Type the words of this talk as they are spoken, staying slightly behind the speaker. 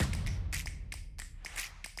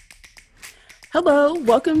Hello,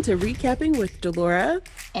 welcome to Recapping with Delora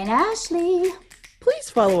and Ashley. Please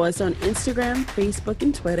follow us on Instagram, Facebook,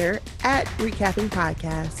 and Twitter at Recapping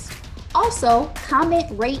Podcast. Also, comment,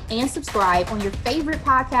 rate, and subscribe on your favorite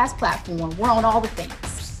podcast platform. We're on all the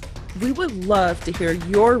things. We would love to hear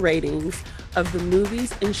your ratings of the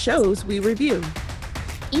movies and shows we review.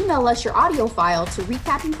 Email us your audio file to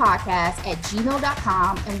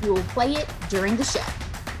recappingpodcast@gmail.com and we will play it during the show.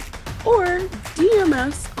 Or DM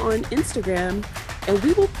us on Instagram and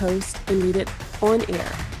we will post and read it on air.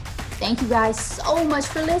 Thank you guys so much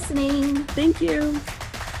for listening. Thank you.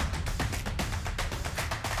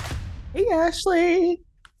 Hey, Ashley.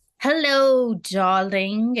 Hello,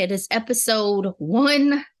 darling. It is episode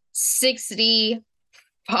 165.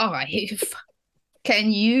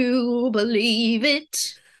 Can you believe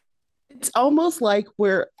it? It's almost like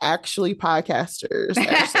we're actually podcasters.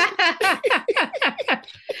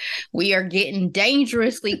 We are getting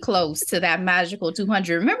dangerously close to that magical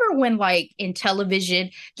 200. Remember when, like, in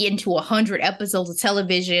television, getting to 100 episodes of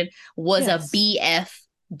television was a BF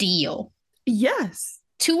deal? Yes.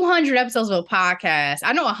 200 episodes of a podcast.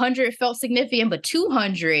 I know 100 felt significant, but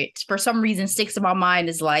 200, for some reason, sticks in my mind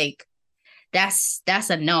is like, that's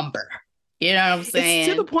a number. You know what I'm saying?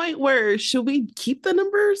 It's to the point where, should we keep the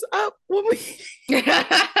numbers up when we...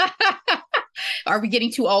 Are we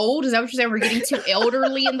getting too old? Is that what you're saying? We're getting too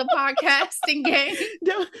elderly in the podcasting game?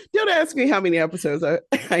 Don't ask me how many episodes I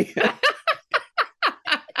have.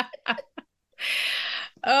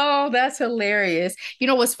 Oh, that's hilarious. You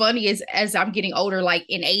know, what's funny is as I'm getting older, like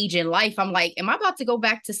in age and life, I'm like, am I about to go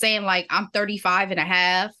back to saying like I'm 35 and a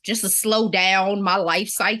half just to slow down my life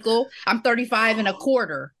cycle? I'm 35 and a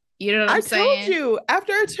quarter. You know what I'm saying? I told you,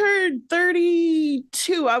 after I turned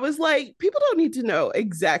 32, I was like, people don't need to know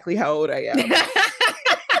exactly how old I am.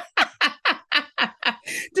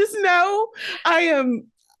 Just know I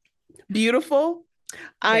am beautiful.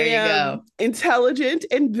 I am intelligent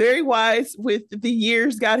and very wise with the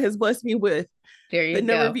years God has blessed me with. There you go. The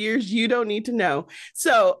number of years you don't need to know.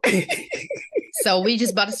 So we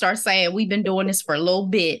just about to start saying we've been doing this for a little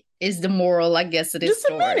bit is the moral, I guess, of this just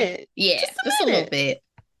story. A minute. Yeah, just a little bit.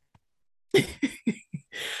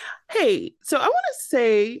 Hey, so I want to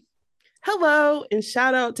say hello and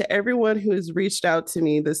shout out to everyone who has reached out to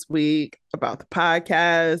me this week about the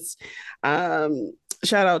podcast.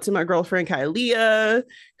 Shout out to my girlfriend Kylia,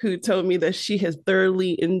 who told me that she has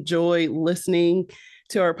thoroughly enjoyed listening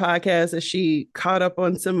to our podcast as she caught up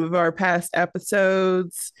on some of our past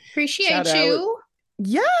episodes. Appreciate you.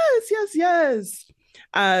 Yes.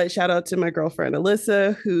 Shout out to my girlfriend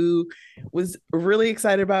Alyssa, who was really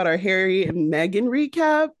excited about our Harry and Meghan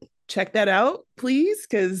recap. Check that out, please,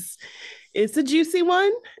 because it's a juicy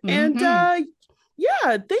one. Mm-hmm.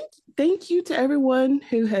 And thank you to everyone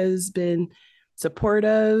who has been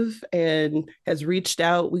supportive and has reached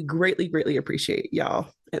out. We greatly, greatly appreciate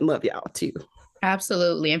y'all and love y'all too.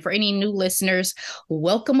 Absolutely. And for any new listeners,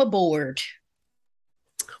 welcome aboard.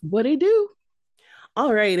 What do you do?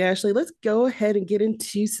 All right, Ashley, let's go ahead and get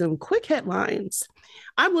into some quick headlines.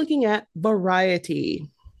 I'm looking at Variety.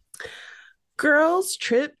 Girls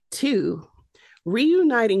Trip 2,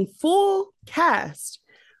 reuniting full cast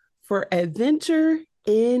for adventure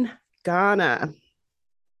in Ghana.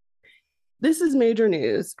 This is major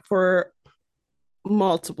news for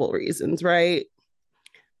multiple reasons, right?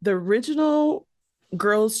 The original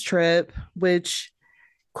Girls Trip, which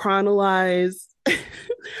chronicles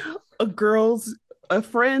a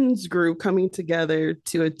friends group coming together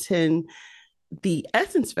to attend the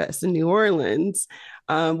Essence Fest in New Orleans,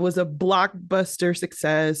 was a blockbuster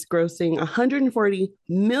success, grossing $140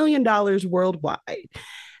 million worldwide.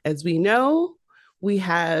 As we know, we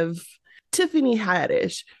have Tiffany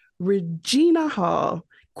Haddish, Regina Hall,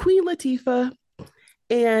 Queen Latifah,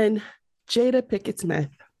 and Jada Pinkett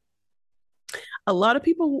Smith. A lot of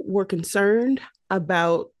people were concerned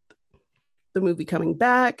about the movie coming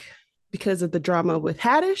back because of the drama with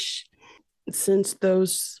Haddish. Since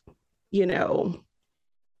those,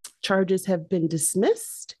 charges have been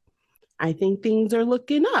dismissed, I think things are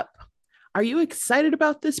looking up. Are you excited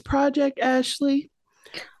about this project, Ashley?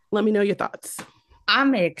 Let me know your thoughts.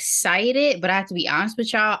 I'm excited, but I have to be honest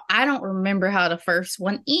with y'all. I don't remember how the first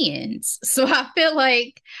one ends. So I feel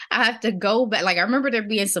like I have to go back. Like, I remember there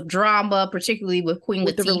being some drama, particularly with Queen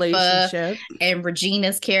Latifah and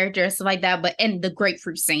Regina's character and stuff like that. And the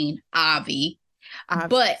grapefruit scene, Obviously.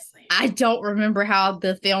 But I don't remember how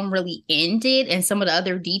the film really ended and some of the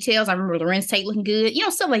other details. I remember Lorenz Tate looking good,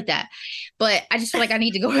 stuff like that. But I just feel like I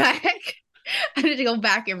need to go back I need to go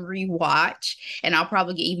back and rewatch, and I'll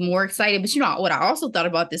probably get even more excited. But you know what I also thought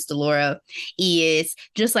about this, Delora, is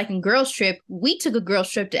just like in Girls Trip, we took a girls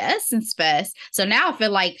trip to Essence Fest. So now I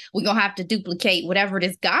feel like we're gonna have to duplicate whatever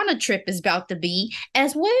this Ghana trip is about to be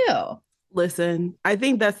as well. Listen, I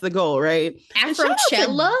think that's the goal, right?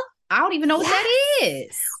 Afrochella? I don't even know what that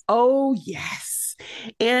is. Oh, yes.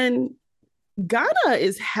 And Ghana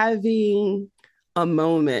is having a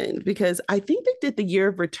moment because I think they did the Year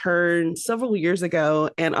of Return several years ago,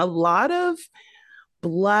 and a lot of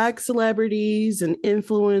Black celebrities and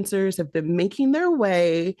influencers have been making their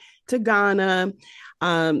way to Ghana.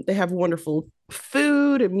 They have wonderful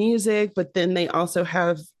food and music, but then they also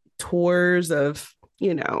have tours of,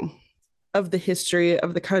 of the history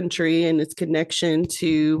of the country and its connection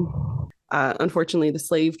to, unfortunately, the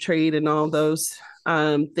slave trade and all those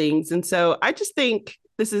things. And so I just think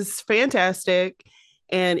this is fantastic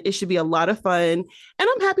and it should be a lot of fun. And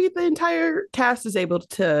I'm happy the entire cast is able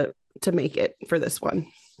to make it for this one.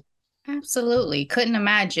 Absolutely. Couldn't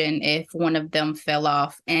imagine if one of them fell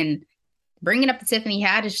off. And bringing up the Tiffany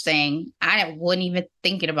Haddish thing, I wasn't even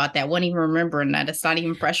thinking about that. Wasn't even remembering that. It's not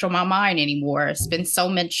even fresh on my mind anymore. It's been so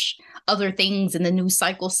much other things in the news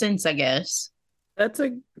cycle since, I guess. That's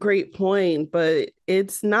a great point, but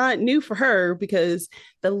it's not new for her because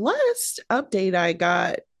the last update I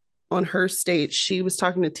got on her state, she was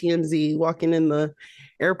talking to TMZ, walking in the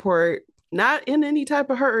airport, not in any type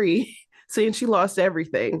of hurry, saying she lost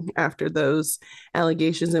everything after those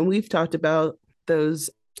allegations. And we've talked about those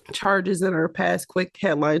charges in our past quick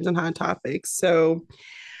headlines and hot topics. So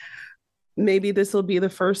maybe this will be the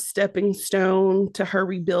first stepping stone to her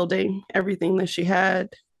rebuilding everything that she had.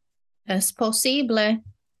 Es posible.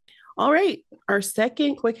 All right. Our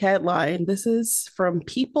second quick headline. This is from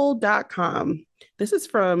people.com. This is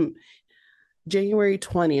from January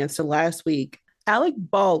 20th, so last week. Alec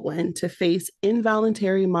Baldwin to face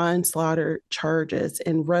involuntary manslaughter charges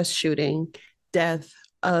in Russ shooting, death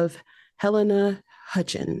of Helena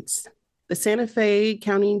Hutchins. The Santa Fe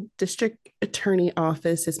County District Attorney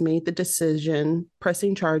Office has made the decision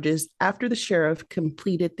pressing charges after the sheriff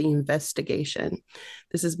completed the investigation.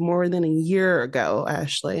 This is more than a year ago,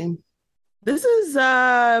 Ashley. This is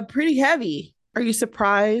pretty heavy. Are you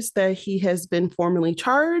surprised that he has been formally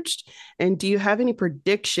charged? And do you have any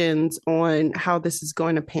predictions on how this is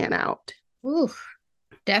going to pan out? Oof,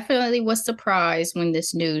 definitely was surprised when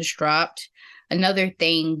this news dropped. Another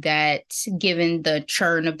thing that, given the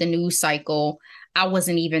churn of the news cycle, I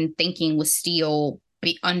wasn't even thinking was still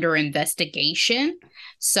be under investigation.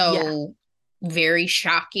 So very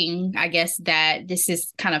shocking, I guess, that this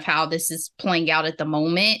is kind of how this is playing out at the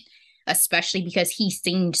moment, especially because he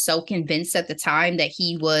seemed so convinced at the time that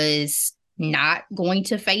he was not going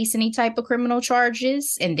to face any type of criminal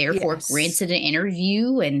charges and therefore granted an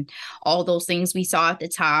interview and all those things we saw at the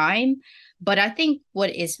time. But I think what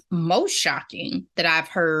is most shocking that I've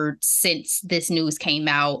heard since this news came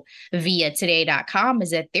out via today.com is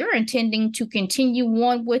that they're intending to continue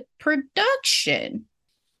on with production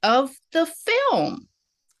of the film.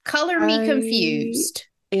 Color me confused.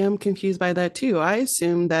 I am confused by that too. I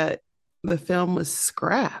assume that the film was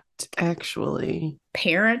scrapped, actually.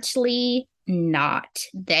 Apparently not.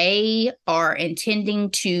 They are intending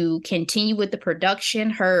to continue with the production.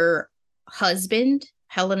 Her husband,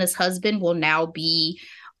 Helena's husband, will now be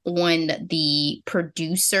on the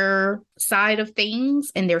producer side of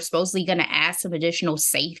things, and they're supposedly going to add some additional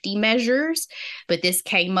safety measures. But this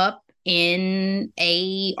came up in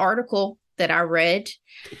a article that I read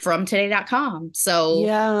from today.com. So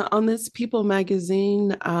yeah, on this People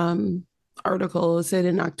magazine article, it said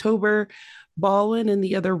in October, Baldwin and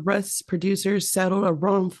the other Russ producers settled a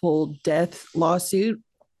wrongful death lawsuit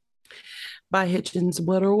by Hitchens'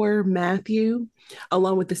 widower, Matthew.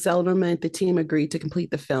 Along with the settlement, the team agreed to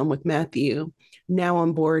complete the film with Matthew now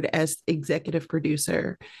on board as executive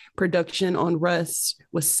producer. Production on Russ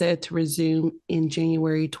was set to resume in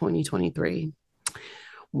January 2023.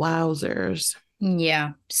 Wowzers.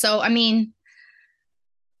 Yeah. So, I mean,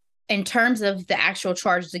 in terms of the actual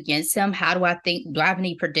charges against him, how do I think? Do I have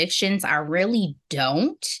any predictions? I really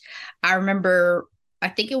don't. I remember, I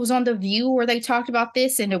think it was on The View where they talked about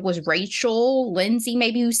this, and it was Rachel Lindsay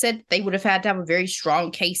maybe who said they would have had to have a very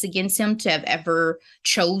strong case against him to have ever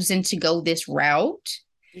chosen to go this route.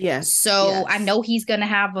 Yes. So I know he's going to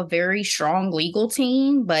have a very strong legal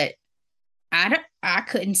team, but I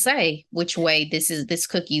couldn't say which way this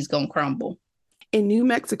cookie is going to crumble. In New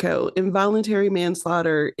Mexico, involuntary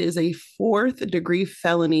manslaughter is a fourth-degree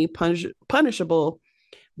felony punishable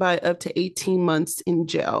by up to 18 months in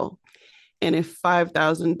jail and a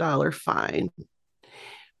 $5,000 fine.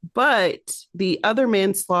 But the other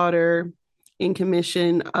manslaughter in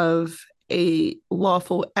commission of a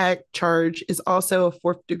lawful act charge is also a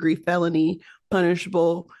fourth-degree felony,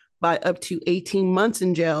 punishable by up to 18 months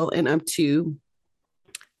in jail and up to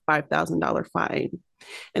 $5,000 fine.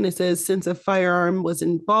 And it says, since a firearm was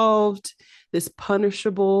involved, this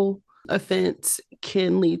punishable offense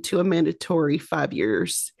can lead to a mandatory 5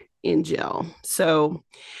 years in jail. So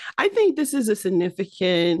I think this is a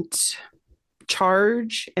significant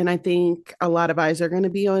charge, and I think a lot of eyes are going to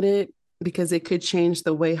be on it because it could change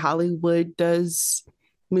the way Hollywood does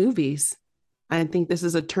movies. I think this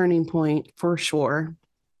is a turning point for sure.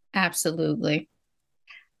 Absolutely.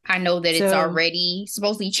 I know that it's already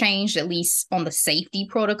supposedly changed, at least on the safety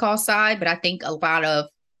protocol side, but I think a lot of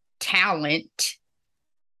talent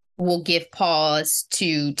will give pause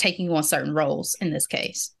to taking on certain roles in this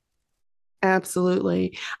case.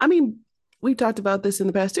 Absolutely. I mean, we've talked about this in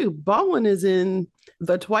the past too. Baldwin is in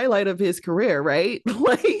the twilight of his career, right?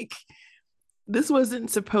 Like, this wasn't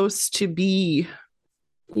supposed to be,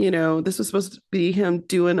 this was supposed to be him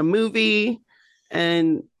doing a movie,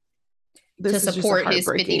 and this to support his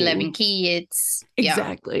 11 kids.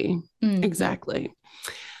 Exactly. Yeah. Mm-hmm. Exactly.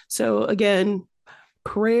 So again,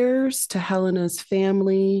 prayers to Helena's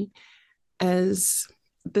family, as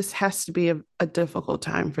this has to be a difficult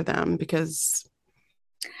time for them because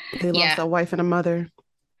they lost a wife and a mother.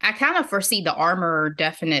 I kind of foresee the armor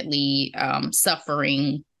definitely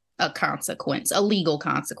suffering a consequence, a legal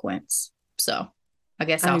consequence. So I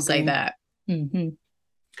guess I'll say that. Mm-hmm.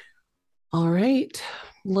 All right.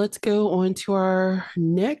 Let's go on to our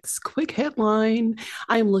next quick headline.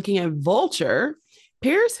 I am looking at Vulture.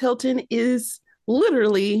 Paris Hilton is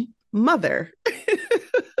literally mother.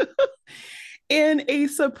 In a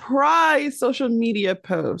surprise social media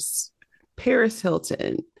post, Paris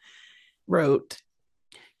Hilton wrote,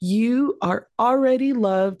 "You are already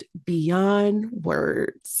loved beyond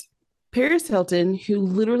words." Paris Hilton, who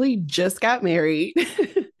literally just got married,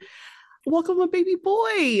 welcomed a baby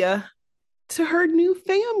boy to her new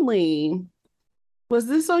family. Was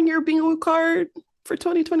this on your bingo card for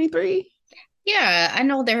 2023? Yeah, I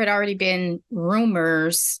know there had already been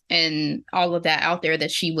rumors and all of that out there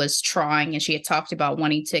that she was trying, and she had talked about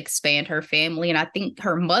wanting to expand her family. And I think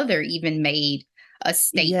her mother even made a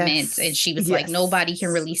statement, and she was like, nobody can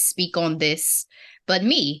really speak on this but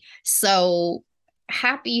me. So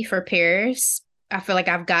happy for Paris. I feel like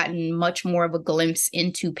I've gotten much more of a glimpse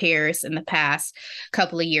into Paris in the past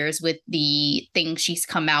couple of years with the things she's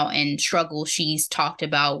come out and struggles she's talked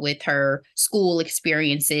about with her school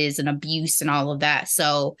experiences and abuse and all of that.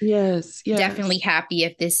 So definitely happy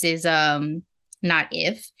if this is not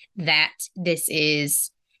if that this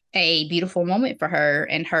is a beautiful moment for her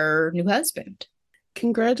and her new husband.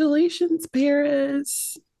 Congratulations,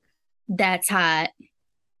 Paris. That's hot.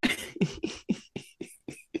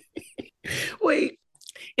 Wait,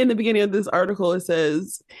 in the beginning of this article, it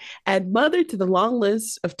says, add mother to the long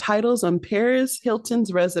list of titles on Paris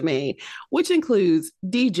Hilton's resume, which includes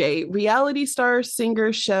DJ, reality star,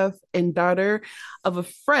 singer, chef, and daughter of a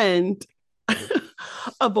friend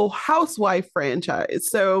of a housewife franchise.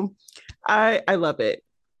 So I love it.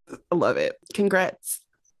 I love it. Congrats.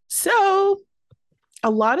 So a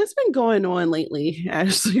lot has been going on lately,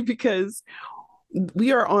 Ashley, because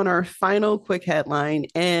we are on our final quick headline,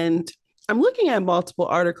 and I'm looking at multiple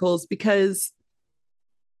articles because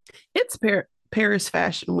it's Paris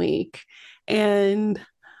Fashion Week. And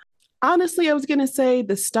honestly, I was going to say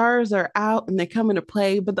the stars are out and they come into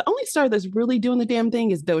play, but the only star that's really doing the damn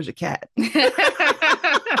thing is Doja Cat.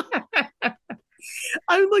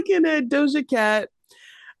 I'm looking at Doja Cat.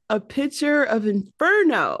 A picture of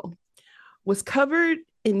Inferno was covered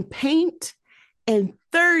in paint and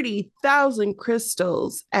 30,000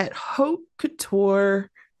 crystals at Haute Couture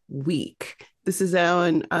Week. This is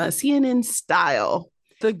on CNN Style.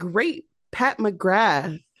 The great Pat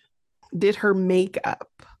McGrath did her makeup.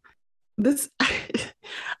 This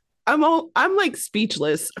I'm like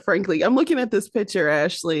speechless, frankly. I'm looking at this picture,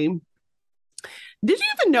 Ashley. Did you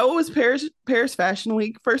even know it was Paris Fashion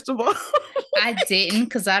Week, first of all? I didn't,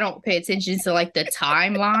 because I don't pay attention to like the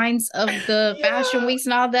timelines of the fashion weeks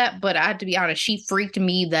and all that. But I have to be honest, she freaked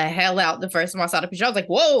me the hell out the first time I saw the picture. I was like,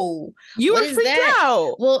 whoa. You were freaked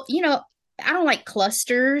out. Well, I don't like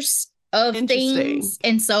clusters of things.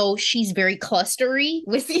 And so she's very clustery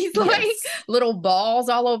with these like little balls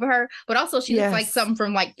all over her. But also she looks like something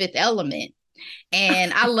from like Fifth Element.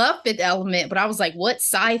 And I love Fifth Element, but I was like, what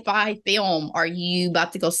sci-fi film are you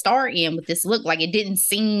about to go star in with this look? Like, it didn't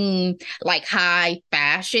seem like high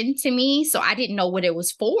fashion to me. So I didn't know what it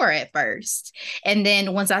was for at first. And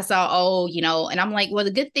then once I saw, and I'm like, well,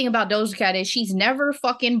 the good thing about Doja Cat is she's never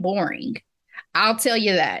fucking boring. I'll tell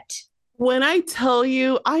you that. When I tell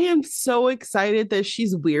you, I am so excited that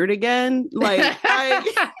she's weird again. Like I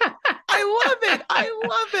love it. I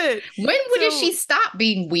love it. When did she stop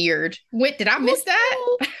being weird? When did I miss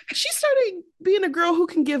that? She started being a girl who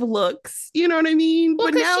can give looks. You know what I mean?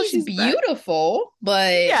 Well, but now she's beautiful,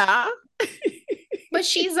 but yeah. but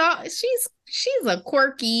she's a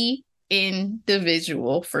quirky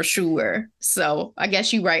individual for sure. So I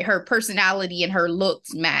guess you're right. Her personality and her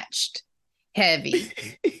looks matched heavy.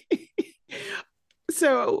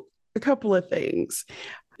 So a couple of things.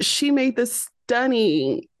 She made this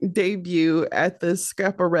stunning debut at the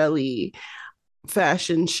Schiaparelli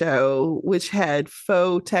fashion show, which had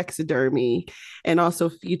faux taxidermy and also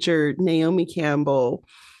featured Naomi Campbell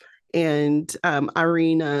and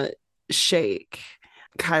Irina Shayk.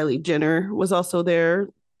 Kylie Jenner was also there,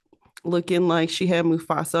 looking like she had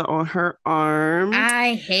Mufasa on her arm.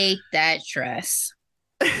 I hate that dress.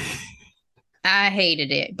 I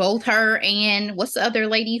hated it. Both her and what's the other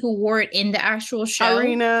lady who wore it in the actual show?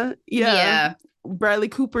 Irina, yeah. Bradley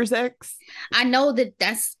Cooper's ex. I know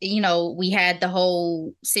that's, we had the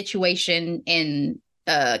whole situation in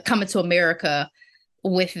Coming to America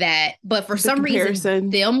with that. But for some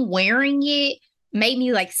reason, them wearing it made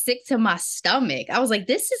me like sick to my stomach. I was like,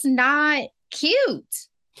 this is not cute.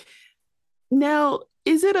 Now,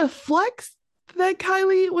 is it a flex that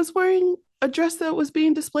Kylie was wearing a dress that was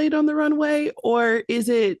being displayed on the runway, or is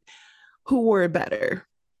it who wore it better?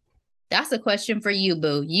 That's a question for you,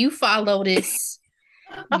 boo. You follow this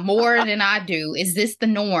more than I do. Is this the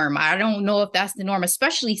norm? I don't know if that's the norm,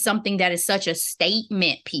 especially something that is such a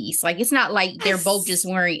statement piece. Like, it's not like they're both just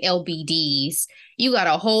wearing LBDs. You got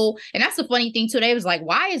a whole, and that's the funny thing today was like,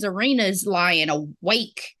 why is Arena's lying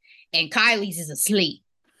awake and Kylie's is asleep?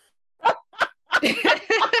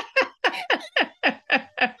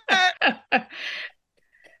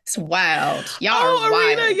 It's wild. Y'all are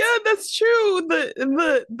wild. Arena, yeah, that's true.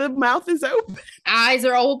 The mouth is open. Eyes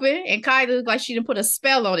are open, and Kylie looked like she didn't put a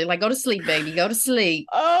spell on it. Like, go to sleep, baby. Go to sleep.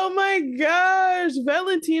 Oh my gosh.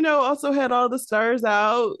 Valentino also had all the stars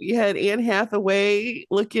out. You had Anne Hathaway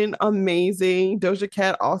looking amazing. Doja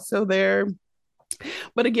Cat also there.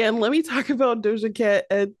 But again, let me talk about Doja Cat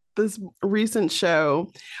at this recent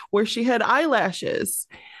show where she had eyelashes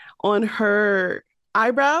on her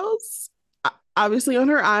eyebrows, obviously on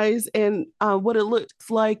her eyes, and what it looks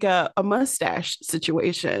like a mustache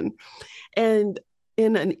situation. And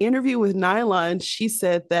in an interview with Nylon, she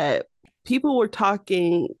said that people were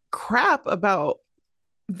talking crap about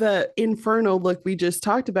the Inferno look we just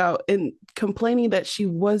talked about and complaining that she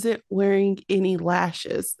wasn't wearing any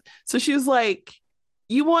lashes. So she was like,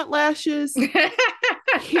 you want lashes?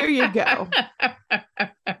 Here you go.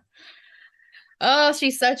 Oh,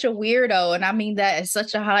 she's such a weirdo. And I mean, that is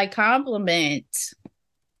such a high compliment.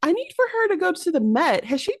 I need for her to go to the Met.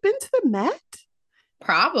 Has she been to the Met?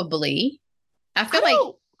 Probably. I feel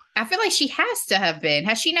like she has to have been.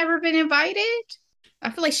 Has she never been invited? I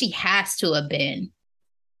feel like she has to have been.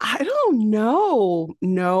 I don't know.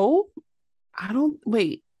 No, I don't.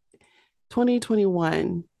 Wait,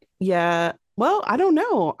 2021. Yeah. Well, I don't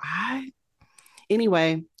know.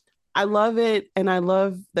 Anyway, I love it. And I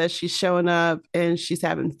love that she's showing up and she's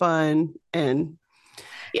having fun. And,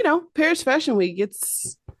 Paris Fashion Week,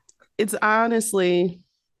 it's honestly,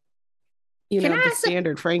 the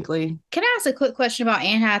standard, frankly. Can I ask a quick question about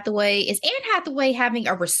Anne Hathaway? Is Anne Hathaway having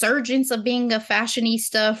a resurgence of being a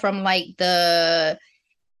fashionista from like the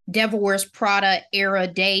Devil Wears Prada era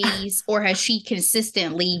days, or has she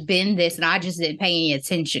consistently been this and I just didn't pay any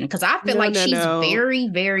attention? Because I feel she's very,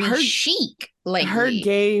 very chic lately. Her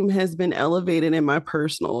game has been elevated in my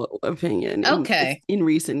personal opinion. In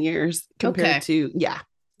recent years compared to,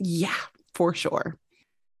 yeah, for sure.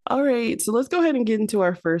 All right, so let's go ahead and get into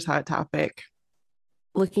our first hot topic.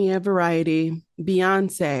 Looking at Variety,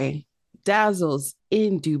 Beyonce dazzles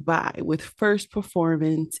in Dubai with first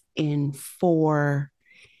performance in 4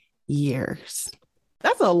 years.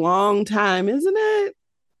 That's a long time, isn't it?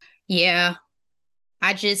 Yeah.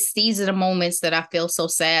 These are the moments that I feel so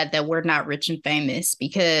sad that we're not rich and famous,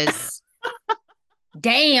 because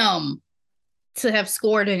damn, to have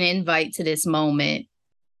scored an invite to this moment.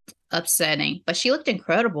 Upsetting, but she looked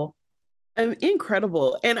incredible.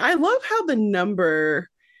 Incredible. And I love how the number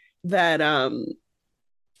that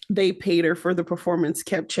they paid her for the performance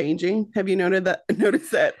kept changing. Have you noticed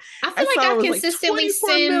that? I feel like I've consistently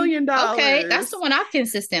seen $24 million. Okay, that's the one I've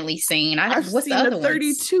consistently seen. What's the other one?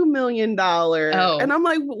 $32 million. Oh. And I'm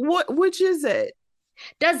like, which is it?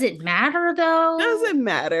 Does it matter though? Doesn't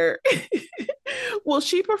matter. Well,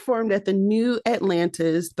 she performed at the New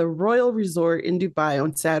Atlantis, the Royal Resort in Dubai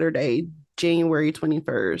on Saturday, January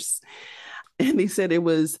 21st. And they said it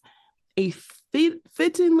was a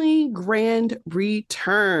fittingly grand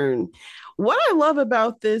return. What I love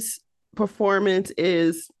about this performance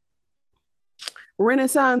is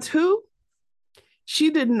Renaissance who? She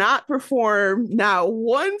did not perform now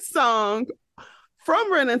one song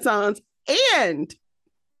from Renaissance, and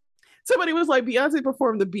somebody was like, Beyonce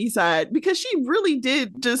performed the B-side because she really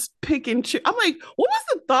did just pick and choose. I'm like, what was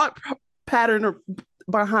the thought pattern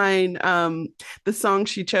behind the song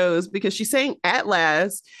she chose? Because she sang At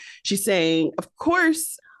Last. She sang, of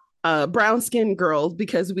course, Brown Skin Girls,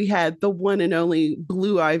 because we had the one and only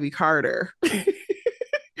Blue Ivy Carter.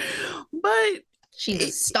 But she's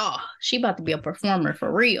a star. She about to be a performer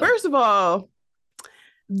for real. First of all,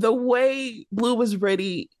 the way Blue was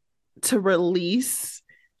ready to release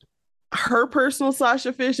her personal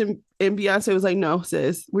Sasha Fish, and Beyonce was like, no,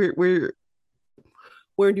 sis, we're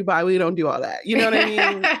in Dubai. We don't do all that. You know what I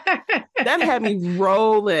mean? That had me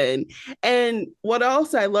rolling. And what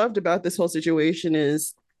else I loved about this whole situation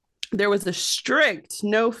is there was a strict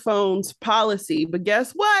no phones policy. But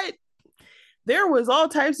guess what? There was all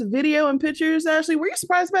types of video and pictures. Ashley, were you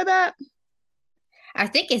surprised by that? I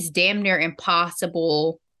think it's damn near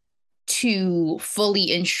impossible to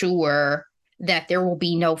fully ensure that there will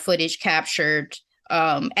be no footage captured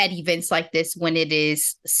at events like this when it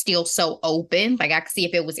is still so open. Like, I could see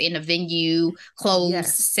if it was in a venue, closed,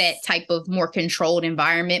 set type of more controlled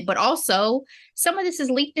environment, but also some of this is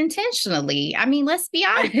leaked intentionally. I mean, let's be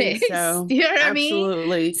honest. I think so. You know what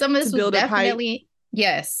Absolutely. I mean? Some of this was definitely,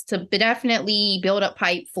 to definitely build up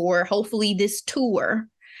hype for hopefully this tour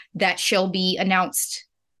that shall be announced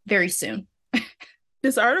very soon.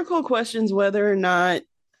 This article questions whether or not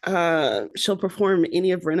she'll perform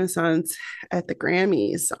any of Renaissance at the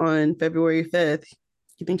Grammys on February 5th.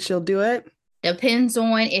 You think she'll do it? Depends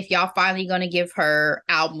on if y'all finally going to give her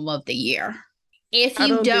album of the year. If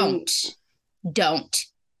you don't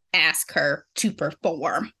ask her to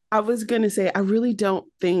perform. I was going to say, I really don't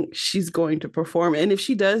think she's going to perform. And if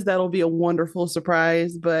she does, that'll be a wonderful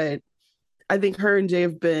surprise. But I think her and Jay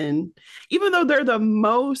have been, even though they're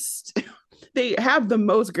they have the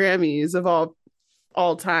most Grammys of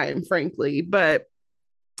all time, frankly, but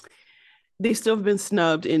they still have been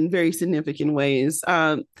snubbed in very significant ways.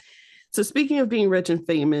 So speaking of being rich and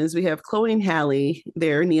famous, we have Chloe and Halle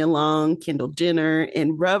there, Nia Long, Kendall Jenner,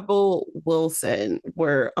 and Rebel Wilson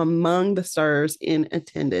were among the stars in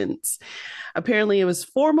attendance. Apparently it was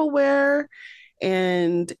formal wear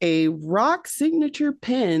and a rock signature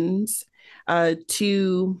pins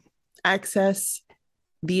to access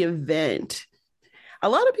the event. A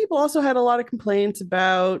lot of people also had a lot of complaints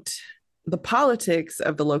about the politics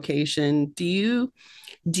of the location. Do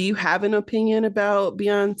you have an opinion about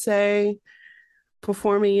Beyonce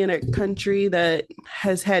performing in a country that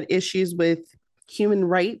has had issues with human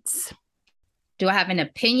rights? Do I have an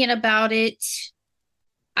opinion about it?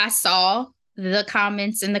 I saw the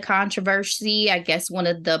comments and the controversy. I guess one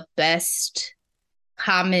of the best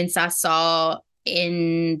comments I saw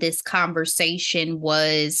in this conversation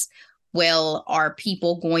was, well, are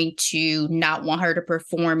people going to not want her to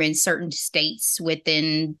perform in certain states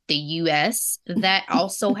within the U.S. that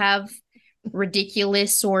also have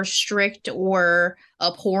ridiculous or strict or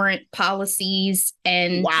abhorrent policies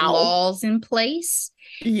and laws in place?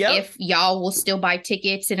 Yep. If y'all will still buy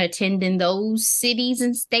tickets and attend in those cities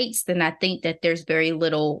and states, then I think that there's very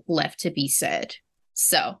little left to be said.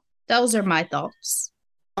 So those are my thoughts.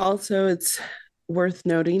 Also, it's worth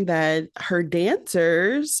noting that her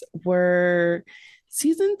dancers were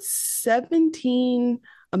season 17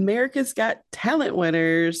 America's Got Talent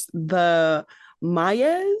winners, the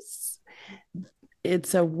Mayas.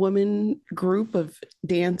 It's a woman group of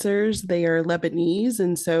dancers. They are Lebanese.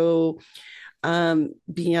 And so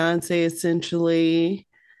Beyonce essentially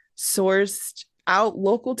sourced out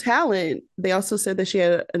local talent. They also said that she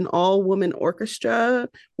had an all-woman orchestra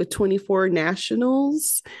with 24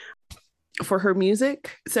 nationals for her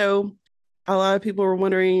music. So a lot of people were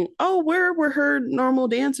wondering, oh, where were her normal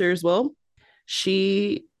dancers? Well,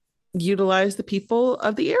 she utilized the people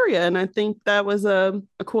of the area. And I think that was a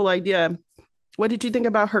cool idea. What did you think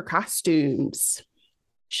about her costumes?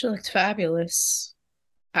 She looked fabulous.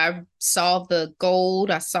 I saw the gold.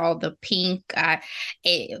 I saw the pink.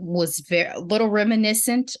 It was very little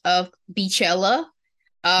reminiscent of Beachella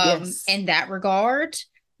in that regard.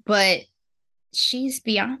 But she's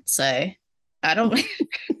Beyonce. I don't.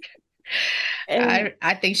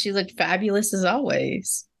 I think she looked fabulous as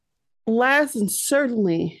always. Last and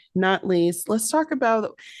certainly not least, let's talk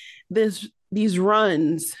about these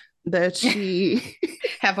runs that she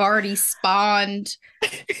have already spawned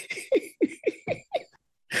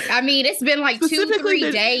I mean, it's been like Specifically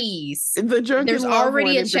 2-3 days. the Drunken There's Love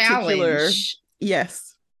already one a in particular. challenge.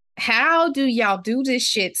 Yes. How do y'all do this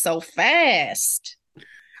shit so fast?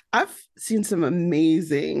 I've seen some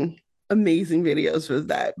amazing videos with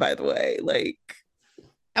that, by the way. Like,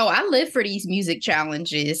 Oh, I live for these music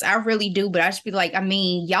challenges. I really do. But I just be like, I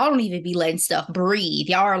mean, y'all don't even be letting stuff breathe.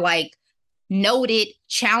 Y'all are like noted,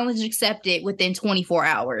 challenge accepted within 24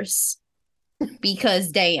 hours. Because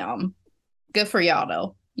damn, good for y'all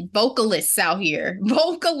though. Vocalists out here.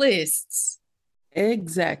 Vocalists.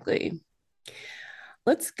 exactly.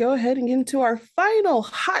 Let's go ahead and get into our final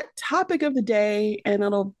hot topic of the day. And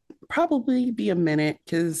it'll probably be a minute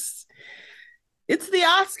because it's the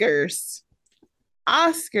Oscars.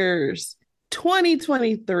 Oscars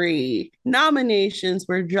 2023 nominations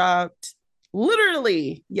were dropped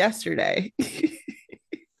literally yesterday.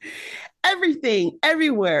 Everything,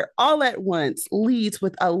 Everywhere, All at Once leads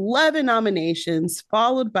with 11 nominations,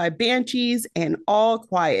 followed by Banshees and All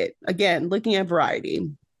Quiet. Again, looking at variety.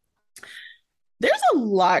 There's a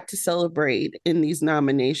lot to celebrate in these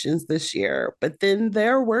nominations this year, but then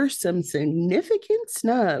there were some significant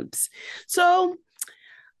snubs. So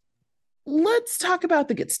let's talk about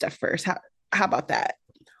the good stuff first. How about that?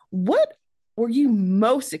 What were you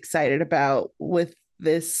most excited about with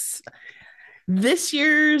this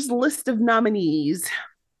year's list of nominees?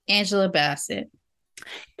 Angela Bassett.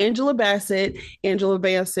 Angela Bassett, Angela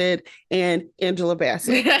Bassett, and Angela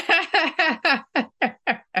Bassett.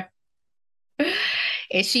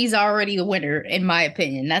 And she's already a winner, in my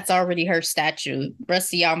opinion. That's already her statue.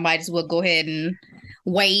 Rest of y'all might as well go ahead and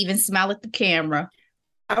wave and smile at the camera.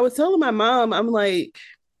 I was telling my mom, I'm like,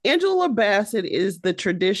 Angela Bassett is the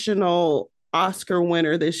traditional Oscar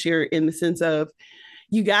winner this year in the sense of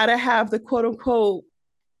you got to have the quote unquote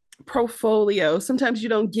portfolio. Sometimes you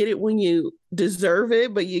don't get it when you deserve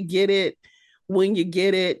it, but you get it when you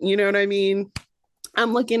get it. You know what I mean?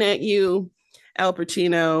 I'm looking at you, Al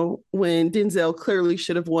Pacino, when Denzel clearly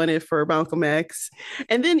should have won it for Malcolm X.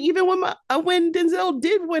 And then even when Denzel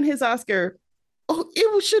did win his Oscar,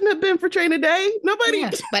 it shouldn't have been for Training Day. Nobody.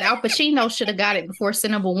 Yeah, but Al Pacino should have got it before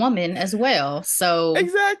Sin of a Woman as well. So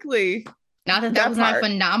exactly. Not that was not a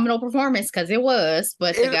phenomenal performance, because it was,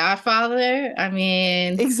 but The Godfather, I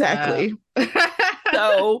mean. Exactly.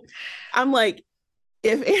 So I'm like,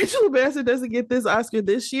 if Angela Bassett doesn't get this Oscar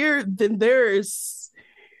this year, then there's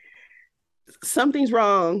something's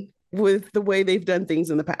wrong with the way they've done things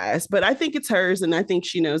in the past. But I think it's hers, and I think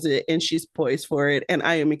she knows it, and she's poised for it. And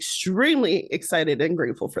I am extremely excited and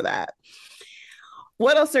grateful for that.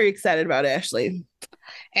 What else are you excited about, Ashley?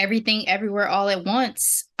 Everything, Everywhere, All at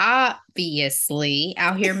Once. Obviously,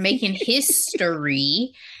 out here making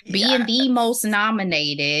history, being the most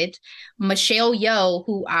nominated. Michelle Yeoh,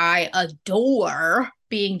 who I adore,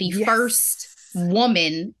 being the first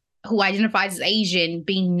woman who identifies as Asian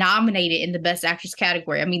being nominated in the Best Actress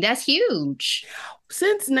category. I mean, that's huge.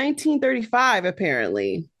 Since 1935,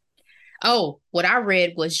 apparently. Oh, what I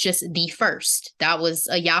read was just the first. That was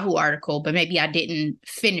a Yahoo article, but maybe I didn't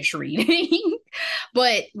finish reading.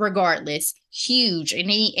 But regardless, huge.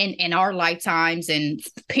 And in our lifetimes and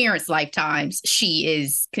parents' lifetimes, she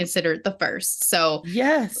is considered the first. So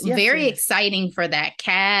very exciting for that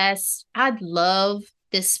cast. I love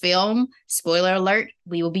this film. Spoiler alert,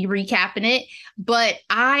 we will be recapping it. But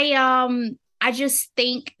I just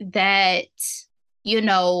think that,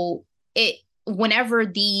 whenever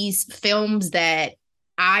these films that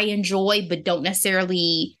I enjoy but don't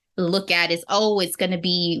necessarily look at as, it's going to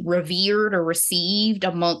be revered or received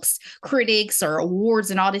amongst critics or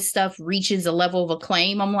awards and all this stuff reaches a level of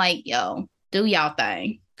acclaim, I'm like, yo, do y'all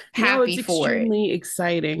thing. Happy for it. Extremely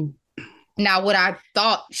exciting. Now, what I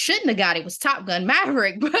thought shouldn't have got it was Top Gun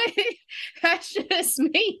Maverick, but that's just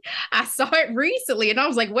me. I saw it recently and I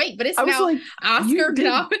was like, wait, but it's now like, Oscar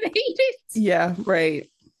nominated? Yeah, right.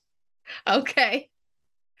 Okay.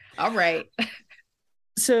 All right.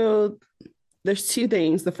 So there's two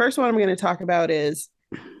things. The first one I'm going to talk about is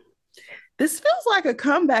this feels like a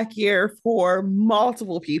comeback year for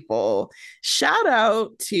multiple people. Shout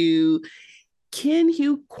out to Ken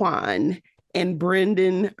Hugh Kwan and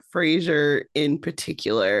Brendan Fraser in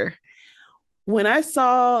particular. When I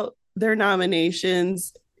saw their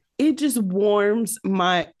nominations, it just warmed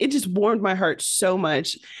my heart so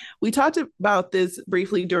much. We talked about this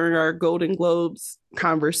briefly during our Golden Globes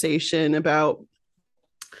conversation about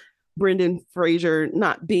Brendan Fraser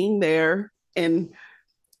not being there and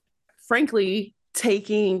frankly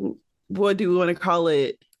taking, what do we want to call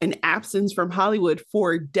it, an absence from Hollywood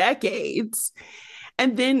for decades.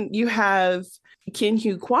 And then you have Ken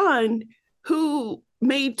Hugh Kwan, who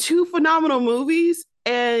made two phenomenal movies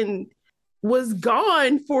and was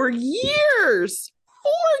gone for years.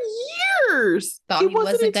 4 years. Thought It he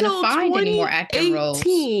wasn't wasn't going to until find any more acting roles.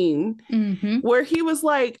 2018 where he was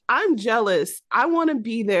like, I'm jealous. I want to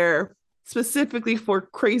be there specifically for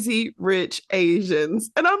Crazy Rich Asians.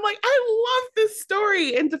 And I'm like, I love this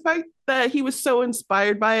story. And the fact that he was so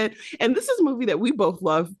inspired by it. And this is a movie that we both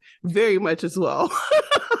love very much as well.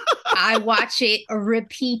 I watch it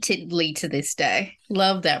repeatedly to this day.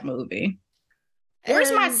 Love that movie.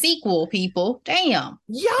 Where's my sequel, people? Damn.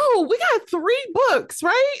 Yo, we got 3 books,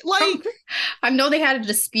 right? Like, I know they had a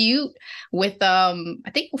dispute with I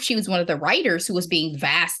think she was one of the writers who was being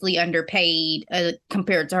vastly underpaid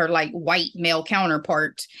compared to her like white male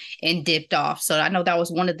counterpart and dipped off. So I know that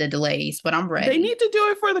was one of the delays, but I'm ready. They need to do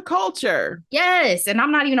it for the culture. Yes, and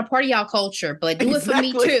I'm not even a part of y'all culture, but do it for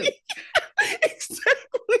me too.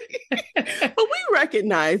 Exactly. But we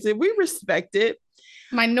recognize it. We respect it.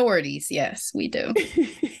 Minorities, yes, we do.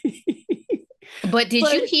 But did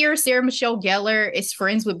you hear Sarah Michelle Gellar is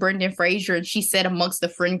friends with Brendan Fraser, and she said amongst the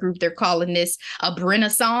friend group they're calling this a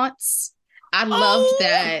Renaissance? I loved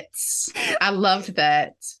that. I loved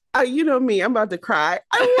that. You know me, I'm about to cry.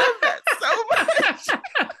 I love that so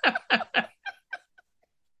much.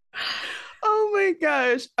 Oh my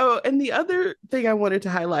gosh. Oh, and the other thing I wanted to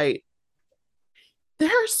highlight, there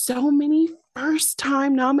are so many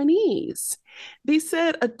first-time nominees. They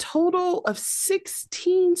said a total of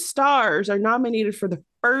 16 stars are nominated for the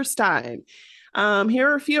first time. Here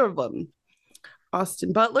are a few of them.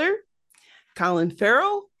 Austin Butler, Colin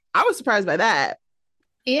Farrell. I was surprised by that.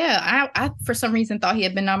 Yeah, I for some reason thought he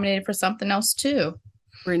had been nominated for something else too.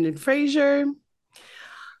 Brendan Fraser,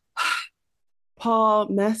 Paul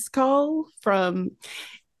Mescal from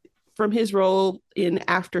his role in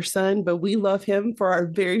After Sun, but we love him for our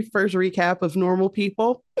very first recap of Normal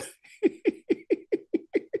People.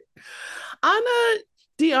 Ana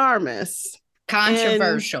de Armas.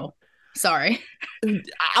 Controversial. Sorry.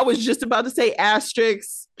 I was just about to say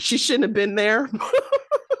asterisk. She shouldn't have been there.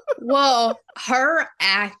 Well, her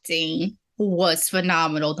acting was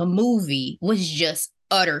phenomenal. The movie was just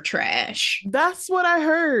utter trash. That's what I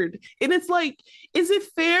heard. And it's like, is it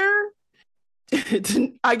fair?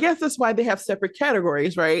 I guess that's why they have separate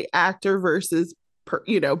categories, right? Actor versus,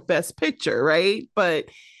 best picture, right? But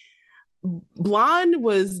Blonde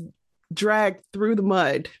was dragged through the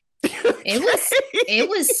mud. It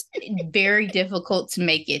was very difficult to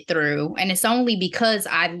make it through, and it's only because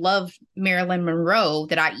I love Marilyn Monroe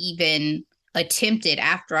that I even attempted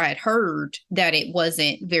after I had heard that it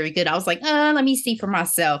wasn't very good. I was like, let me see for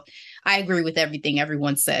myself. I agree with everything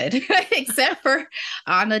everyone said, except for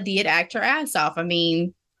Anna did act her ass off. I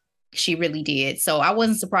mean, she really did. So I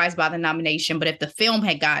wasn't surprised by the nomination, but if the film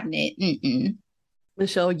had gotten it,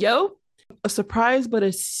 Michelle Yeoh, a surprise, but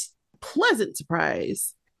a pleasant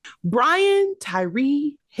surprise. Brian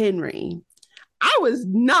Tyree Henry. I was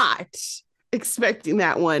not expecting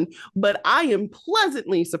that one, but I am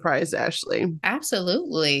pleasantly surprised, Ashley.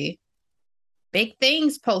 Absolutely. Big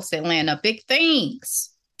things post Atlanta. Big things.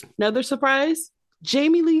 Another surprise,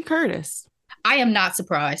 Jamie Lee Curtis. I am not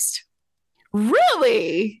surprised.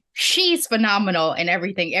 Really? She's phenomenal in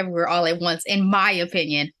Everything Everywhere All at Once, in my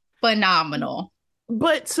opinion. Phenomenal.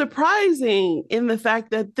 But surprising in the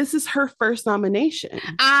fact that this is her first nomination.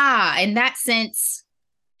 In that sense,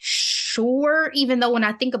 sure. Even though when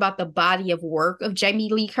I think about the body of work of Jamie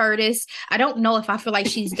Lee Curtis, I don't know if I feel like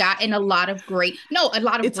she's gotten a lot of great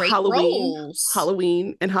roles.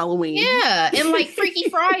 Halloween. Yeah, and like Freaky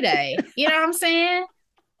Friday. You know what I'm saying?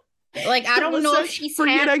 Like, I don't know if she's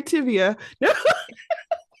had Activia.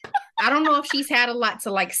 I don't know if she's had a lot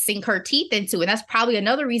to like sink her teeth into. And that's probably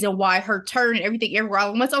another reason why her turn and Everything Everywhere All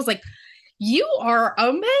at Once, I was like, you are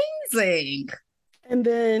amazing. And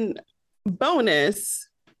then bonus,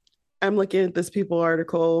 I'm looking at this People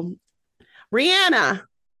article. Rihanna,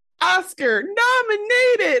 Oscar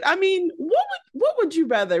nominated. I mean, what would you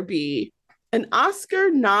rather be? An Oscar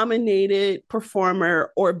nominated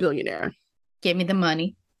performer or billionaire? Give me the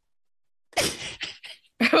money.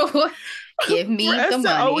 Give me the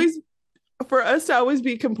money. For us to always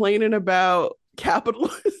be complaining about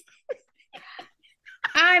capitalism.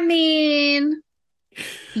 I mean,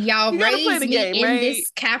 y'all raised me in right? this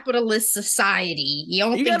capitalist society. You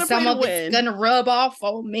don't think some of it's gonna rub off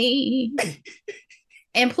on me?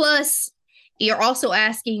 And plus, you're also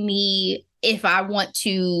asking me if I want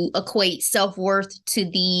to equate self-worth to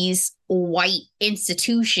these white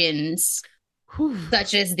institutions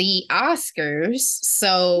such as the Oscars.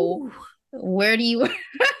 So where do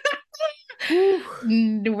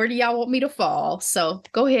y'all want me to fall? So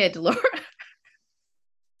go ahead, Laura.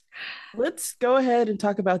 Let's go ahead and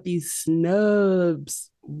talk about these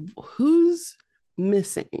snubs. Who's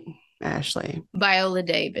missing, Ashley? Viola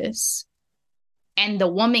Davis and the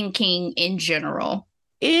Woman King in general.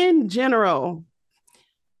 In general,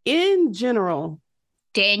 in general.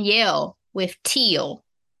 Danielle with Teal.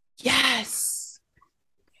 Yes.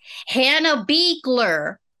 Hannah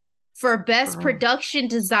Beekler for Best Girl. Production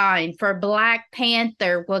Design for Black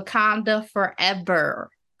Panther, Wakanda Forever.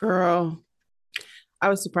 Girl, I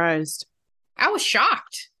was surprised. I was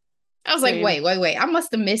shocked. I was Same. like, wait. I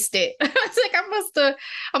must have missed it. I was like,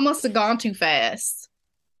 I must have gone too fast.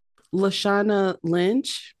 Lashana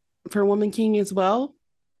Lynch for Woman King as well.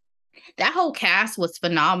 That whole cast was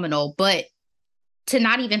phenomenal, but to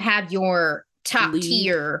not even have your top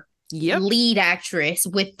tier lead actress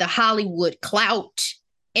with the Hollywood clout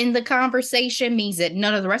in the conversation means that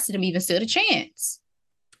none of the rest of them even stood a chance.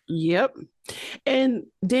 Yep. And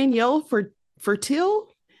Danielle for Till,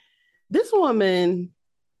 this woman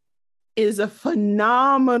is a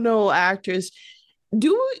phenomenal actress.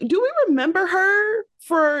 Do we remember her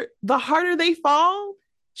for The Harder They Fall?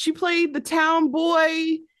 She played the town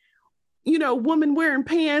boy, woman wearing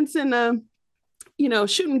pants and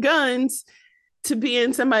shooting guns to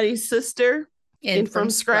being somebody's sister and from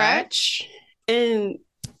scratch. And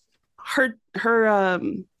her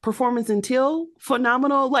performance in Till,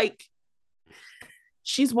 phenomenal. Like,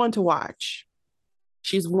 she's one to watch.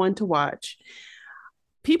 She's one to watch.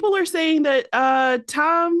 People are saying that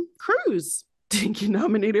Tom Cruise didn't get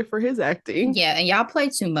nominated for his acting. Yeah, and y'all play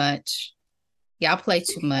too much. Y'all play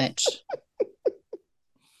too much.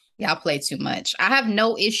 Y'all play too much. I have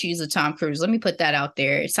no issues with Tom Cruise. Let me put that out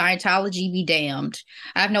there. Scientology be damned.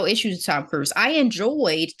 I have no issues with Tom Cruise. I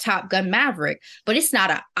enjoyed Top Gun Maverick, but it's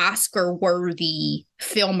not an Oscar-worthy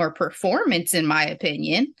film or performance, in my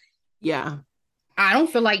opinion. Yeah. I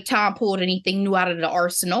don't feel like Tom pulled anything new out of the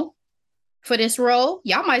arsenal for this role.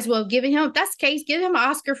 Y'all might as well give him, if that's the case, give him an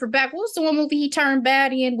Oscar for back. What was the one movie he turned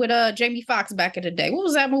bad in with Jamie Foxx back in the day? What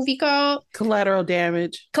was that movie called? Collateral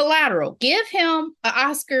Damage. Collateral. Give him an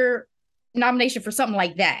Oscar nomination for something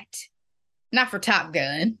like that. Not for Top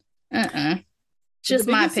Gun. Just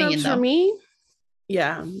my opinion, though. For me,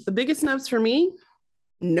 yeah. The biggest snubs for me,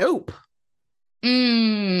 Nope.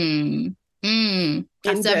 And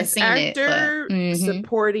Best Actor,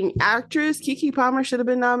 Supporting Actress, Keke Palmer should have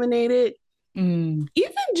been nominated. Even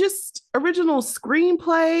just original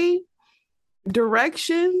screenplay,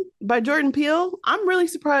 direction by Jordan Peele. I'm really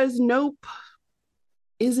surprised Nope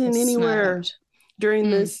isn't anywhere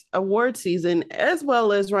during this award season, as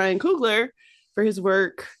well as Ryan Coogler for his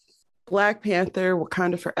work, Black Panther,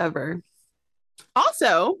 Wakanda Forever.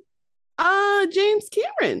 Also, James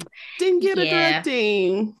Cameron didn't get a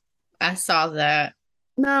directing. I saw that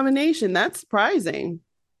nomination. That's surprising.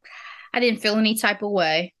 I didn't feel any type of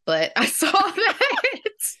way, but I saw that.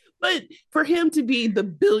 But for him to be the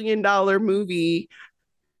 $1 billion movie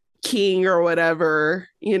king or whatever,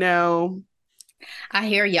 I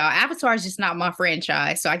hear y'all. Avatar is just not my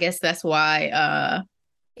franchise, so I guess that's why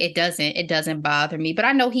it doesn't bother me. But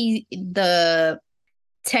I know the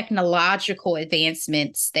technological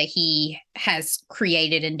advancements that he has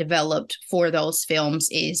created and developed for those films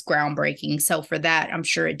is groundbreaking. So for that, I'm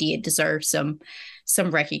sure it did deserve some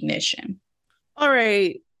recognition. All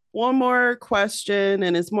right. One more question,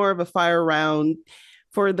 and it's more of a fire round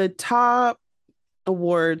for the top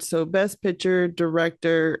awards. So Best Picture,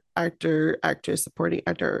 Director, Actor, Actress, Supporting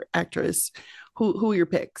Actor, Actress. Who are your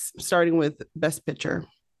picks? Starting with Best Picture.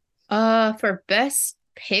 For Best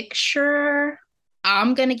Picture,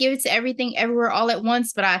 I'm going to give it to Everything Everywhere All at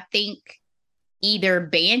Once, but I think either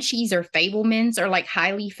Banshees or Fabelmans are like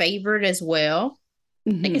highly favored as well.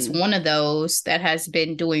 I think it's one of those that has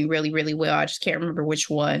been doing really, really well. I just can't remember which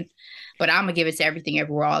one, but I'm going to give it to Everything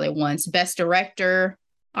Everywhere All at Once. Best Director,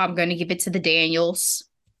 I'm going to give it to the Daniels.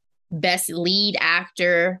 Best Lead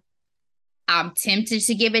Actor, I'm tempted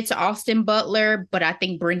to give it to Austin Butler, but I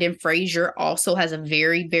think Brendan Fraser also has a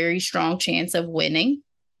very, very strong chance of winning.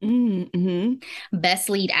 Best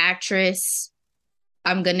Lead Actress,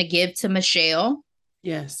 I'm going to give to Michelle.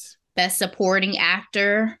 Yes. Best Supporting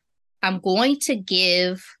Actor, I'm going to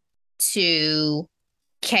give to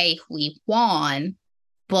Ke Huy Quan,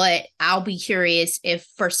 but I'll be curious if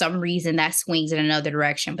for some reason that swings in another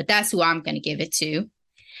direction. But that's who I'm going to give it to.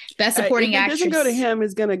 Best Supporting Actress. If it doesn't go to him,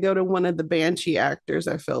 it's going to go to one of the Banshee actors,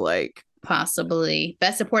 I feel like. Possibly.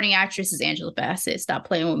 Best Supporting Actress is Angela Bassett. Stop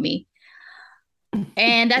playing with me.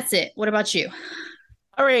 And that's it. What about you?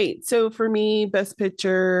 All right. So for me, Best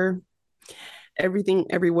Picture, Everything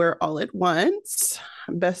Everywhere All at Once.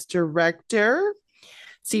 Best Director,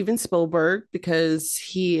 Steven Spielberg, because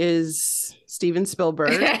he is Steven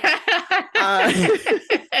Spielberg.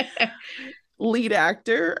 Lead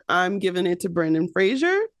actor, I'm giving it to Brendan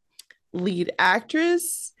Fraser. Lead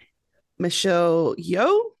actress, Michelle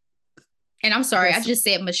Yeoh. And I'm sorry, I just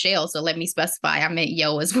said Michelle, so let me specify. I meant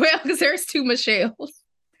Yeoh as well, because there's two Michelles.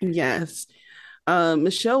 Yes.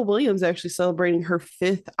 Michelle Williams actually celebrating her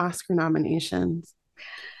 5th Oscar nominations.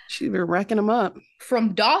 She's been racking them up.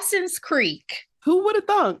 From Dawson's Creek. Who would have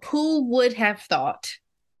thunk? Who would have thought?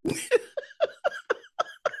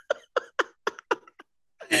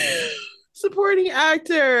 Supporting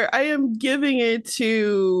actor, I am giving it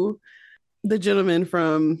to the gentleman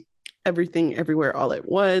from Everything Everywhere All at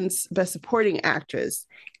Once. Best supporting actress,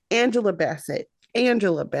 Angela Bassett.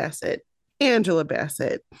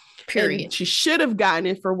 Period. And she should have gotten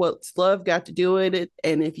it for What's Love Got to Do with It.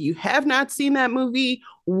 And if you have not seen that movie,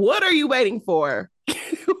 what are you waiting for?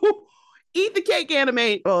 Eat the cake,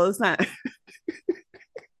 animate. Well, it's not.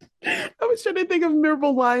 I was trying to think of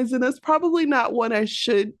memorable lines, and that's probably not one I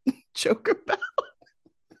should joke about.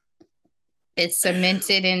 It's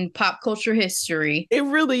cemented in pop culture history. It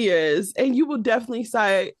really is. And you will definitely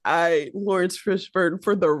say Lawrence Fishburne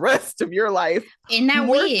for the rest of your life. In that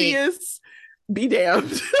Morpheus, wig. Be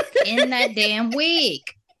damned. In that damn wig.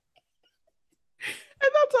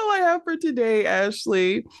 And that's all I have for today,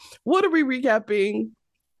 Ashley. What are we recapping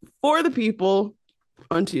for the people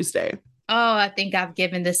on Tuesday? Oh, I think I've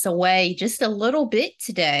given this away just a little bit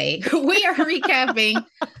today. We are recapping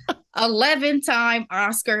 11-time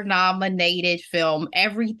Oscar nominated film,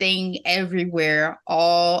 Everything Everywhere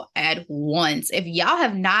All at Once. If y'all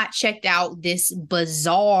have not checked out this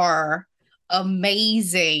bizarre,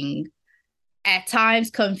 amazing, at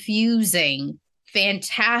times confusing,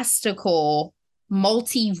 fantastical,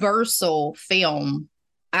 multiversal film,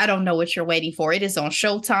 I don't know what you're waiting for. It is on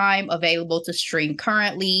Showtime, available to stream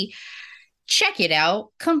currently. Check it out.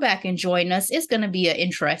 Come back and join us. It's going to be an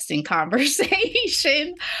interesting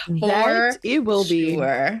conversation. It will be.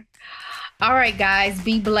 All right, guys.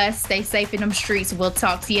 Be blessed. Stay safe in them streets. We'll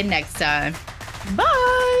talk to you next time.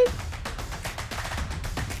 Bye.